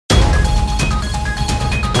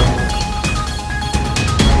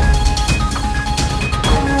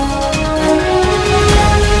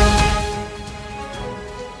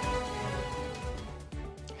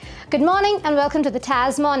Good morning and welcome to the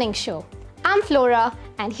TAS Morning Show. I'm Flora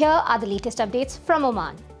and here are the latest updates from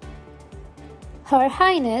Oman. Her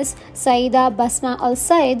Highness Sayyida Basma Al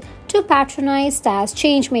Said to patronize TAS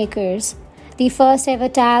Changemakers. The first ever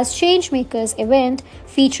TAS Changemakers event,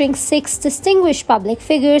 featuring 6 distinguished public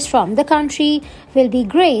figures from the country, will be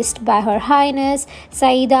graced by Her Highness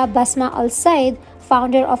Sayyida Basma Al Said,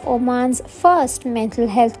 founder of Oman's first mental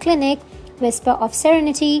health clinic, Whisper of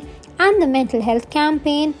Serenity, and the mental health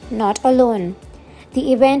campaign Not Alone.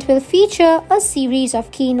 The event will feature a series of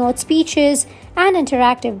keynote speeches and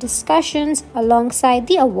interactive discussions alongside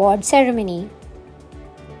the award ceremony.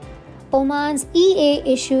 Oman's EA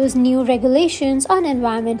issues new regulations on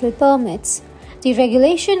environmental permits. The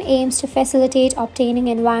regulation aims to facilitate obtaining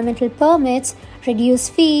environmental permits, reduce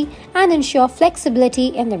fee, and ensure flexibility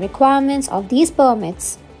in the requirements of these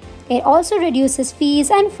permits. It also reduces fees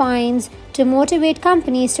and fines to motivate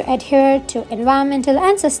companies to adhere to environmental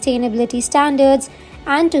and sustainability standards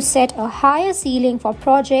and to set a higher ceiling for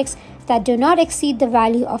projects that do not exceed the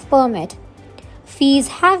value of permit. Fees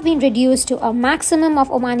have been reduced to a maximum of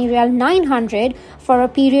Omani Rial 900 for a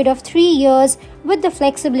period of 3 years, with the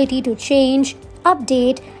flexibility to change,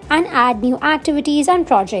 update, and add new activities and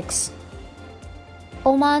projects.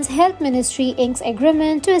 Oman's Health Ministry inks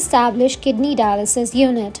agreement to establish kidney dialysis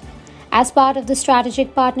unit. As part of the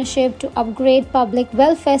strategic partnership to upgrade public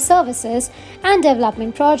welfare services and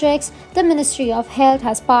development projects, the Ministry of Health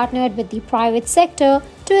has partnered with the private sector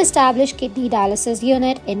to establish kidney dialysis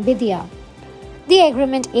unit in Bidya. The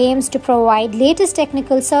agreement aims to provide latest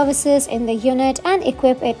technical services in the unit and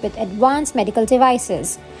equip it with advanced medical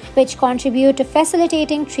devices, which contribute to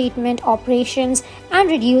facilitating treatment operations and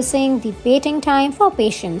reducing the waiting time for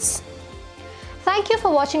patients. Thank you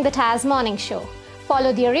for watching the TAS Morning Show.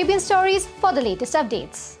 Follow the Arabian Stories for the latest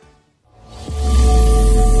updates.